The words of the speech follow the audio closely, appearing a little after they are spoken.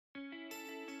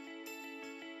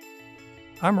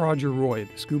I'm Roger Roy,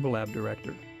 the ScubaLab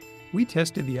director. We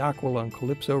tested the Aqua on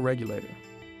Calypso Regulator.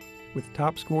 With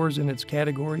top scores in its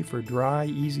category for dry,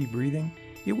 easy breathing,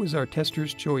 it was our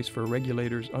tester's choice for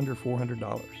regulators under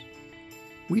 $400.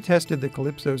 We tested the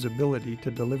Calypso's ability to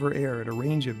deliver air at a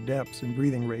range of depths and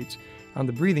breathing rates on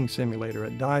the breathing simulator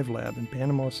at Dive Lab in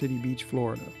Panama City Beach,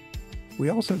 Florida. We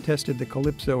also tested the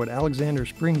Calypso at Alexander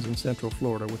Springs in Central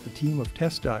Florida with a team of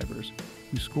test divers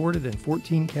who scored it in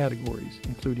 14 categories,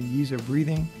 including ease of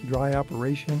breathing, dry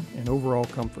operation, and overall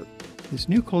comfort. This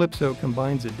new Calypso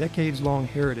combines a decades-long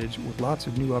heritage with lots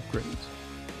of new upgrades.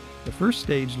 The first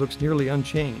stage looks nearly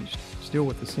unchanged, still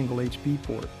with a single HP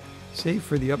port, save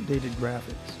for the updated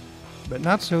graphics. But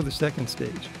not so the second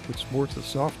stage, which sports a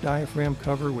soft diaphragm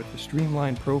cover with a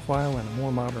streamlined profile and a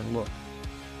more modern look.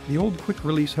 The old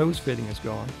quick-release hose fitting is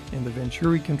gone, and the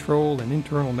Venturi control and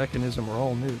internal mechanism are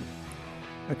all new.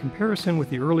 A comparison with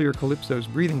the earlier Calypso's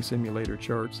breathing simulator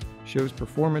charts shows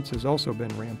performance has also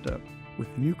been ramped up,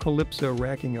 with the new Calypso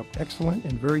racking up excellent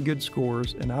and very good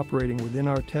scores and operating within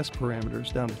our test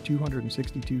parameters down to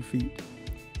 262 feet.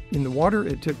 In the water,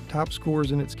 it took top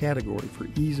scores in its category for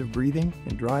ease of breathing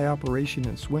and dry operation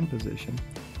and swim position,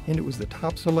 and it was the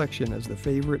top selection as the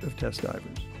favorite of test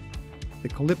divers. The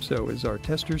Calypso is our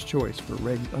tester's choice for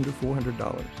regs under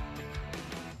 $400.